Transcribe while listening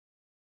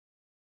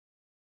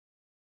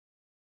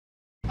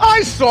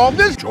I sawed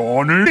this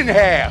Johnny? in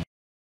half.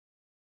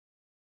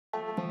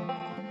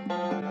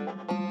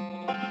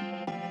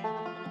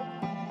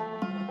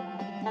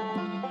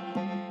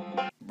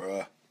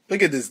 Bruh,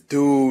 look at this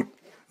dude.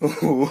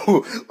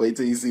 Wait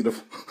till you see the.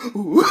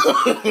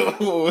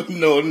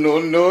 No, no,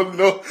 no,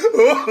 no.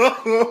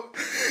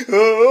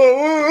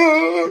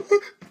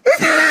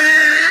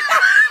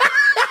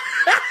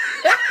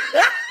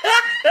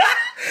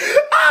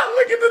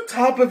 Look at the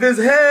top of his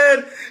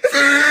head.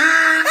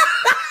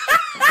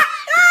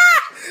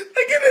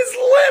 Look at his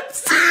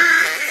lips.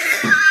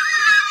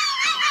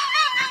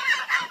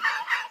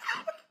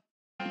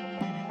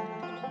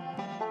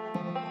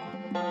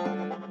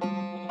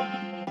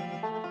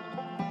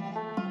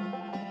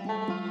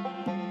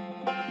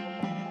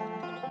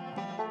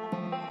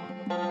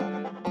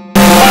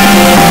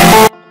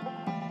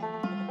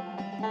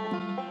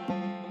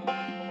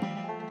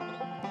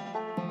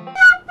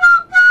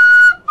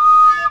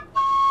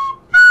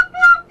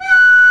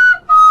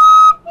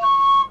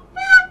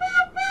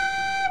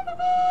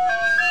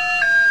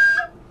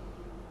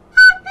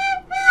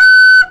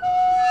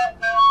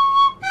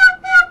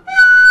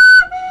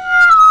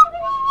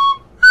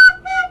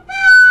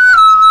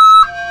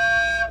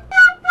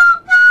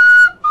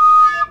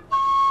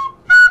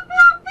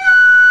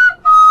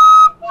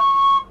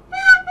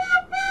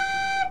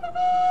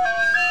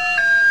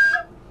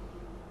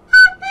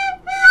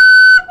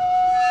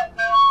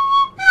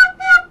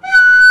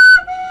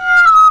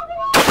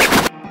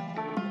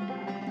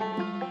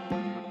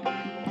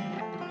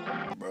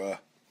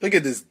 Look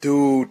at this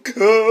dude. Look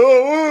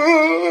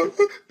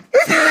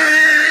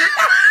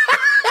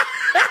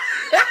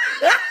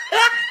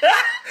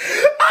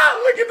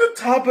at the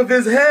top of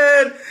his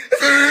head.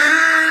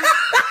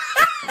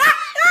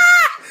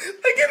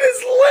 Look at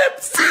his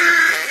lips.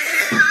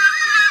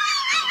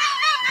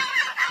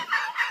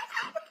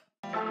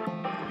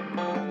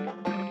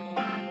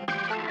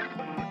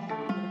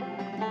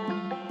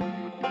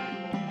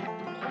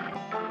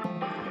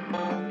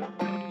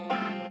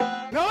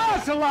 Now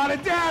that's a lot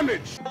of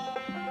damage.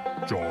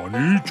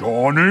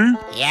 Johnny?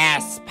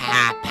 Yes,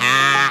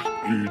 Papa.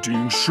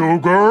 Eating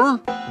sugar?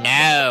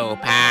 No,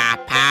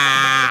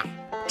 Papa.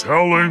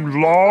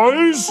 Telling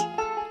lies?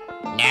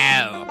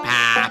 No,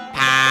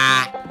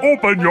 Papa.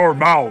 Open your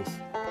mouth.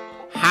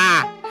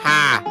 Ha,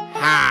 ha,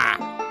 ha.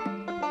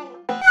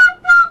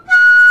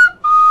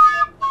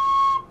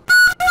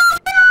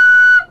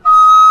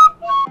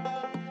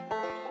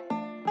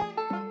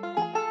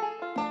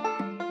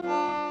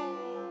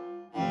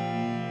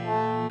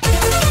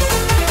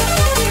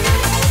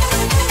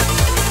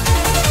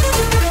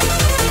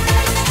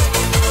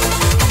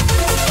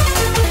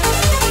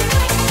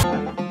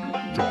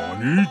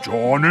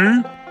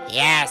 Johnny?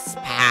 Yes,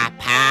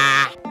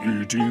 Papa.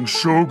 Eating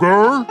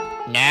sugar?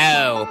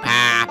 No,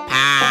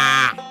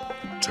 Papa.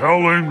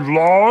 Telling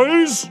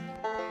lies?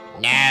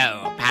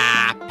 No,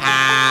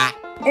 Papa.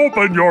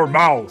 Open your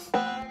mouth.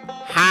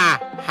 Ha,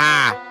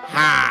 ha,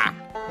 ha.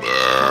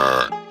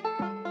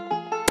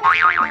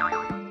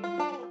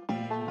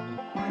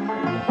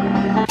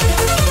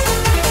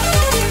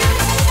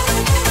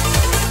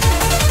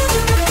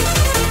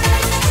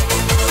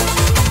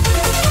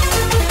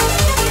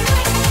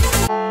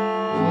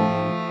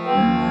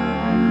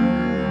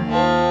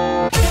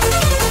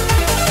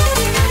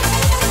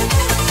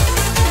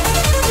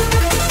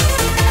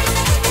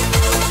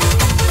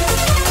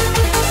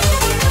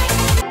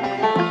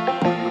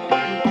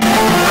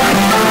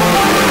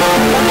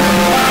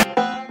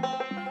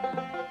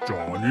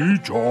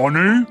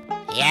 Johnny?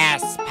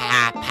 Yes,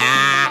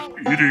 Papa.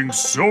 Eating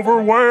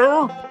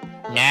silverware?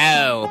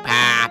 No,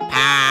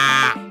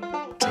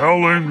 Papa.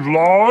 Telling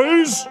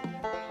lies?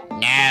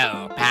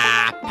 No,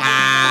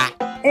 Papa.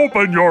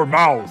 Open your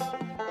mouth.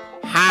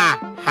 Ha,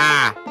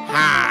 ha,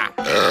 ha.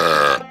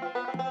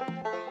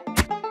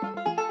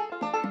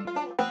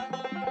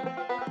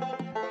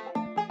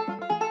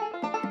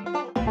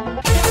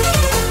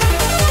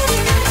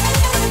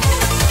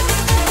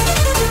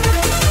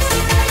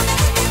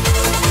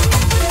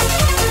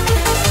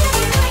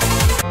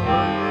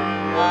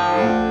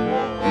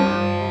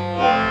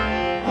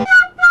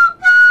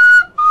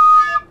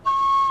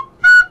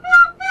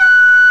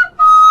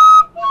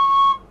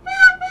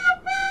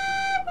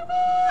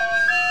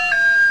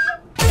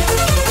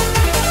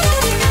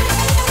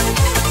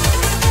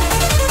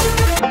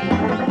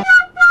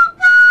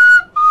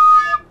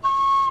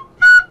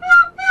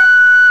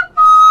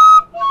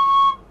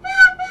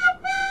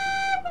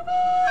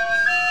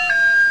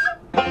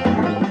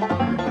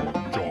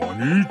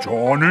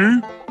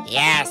 Johnny?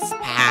 Yes,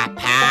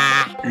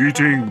 Papa.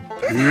 Eating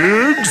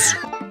pigs?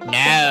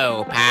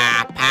 No,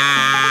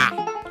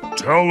 Papa.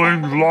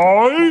 Telling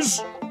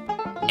lies?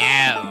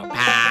 No,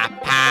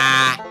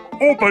 Papa.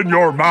 Open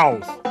your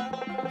mouth.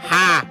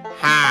 Ha,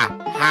 ha,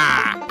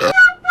 ha.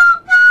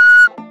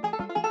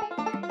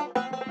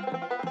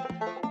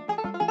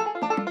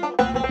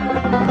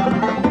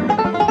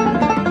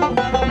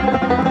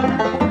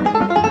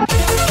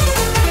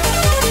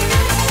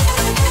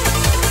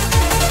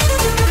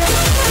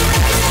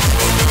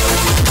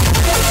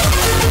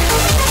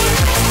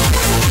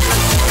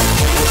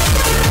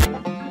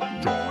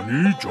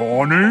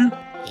 Johnny?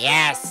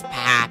 Yes,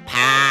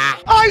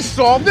 Papa. I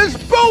sawed this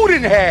boat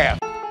in half!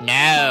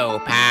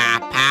 No,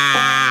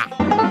 Papa.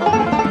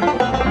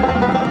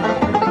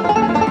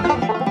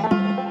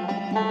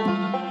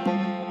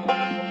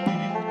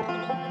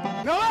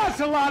 Now that's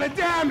a lot of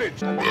damage!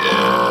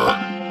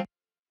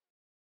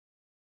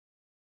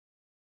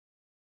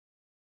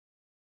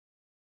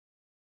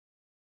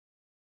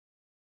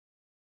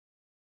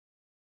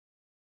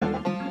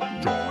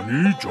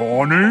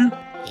 Johnny?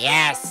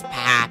 Yes,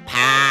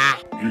 Papa.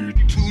 Eat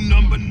 2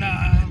 number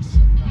 9s,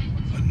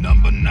 a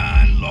number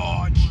 9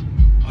 large,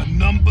 a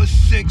number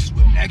 6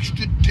 with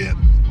extra dip,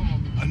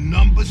 a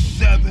number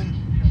 7,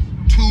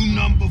 2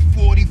 number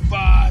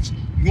 45s,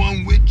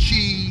 1 with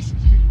cheese,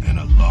 and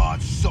a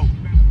large soda.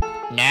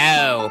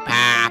 No,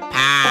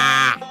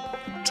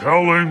 Papa.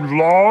 telling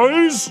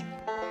lies?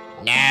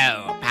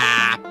 No,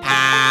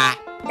 Papa.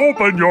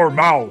 Open your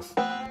mouth.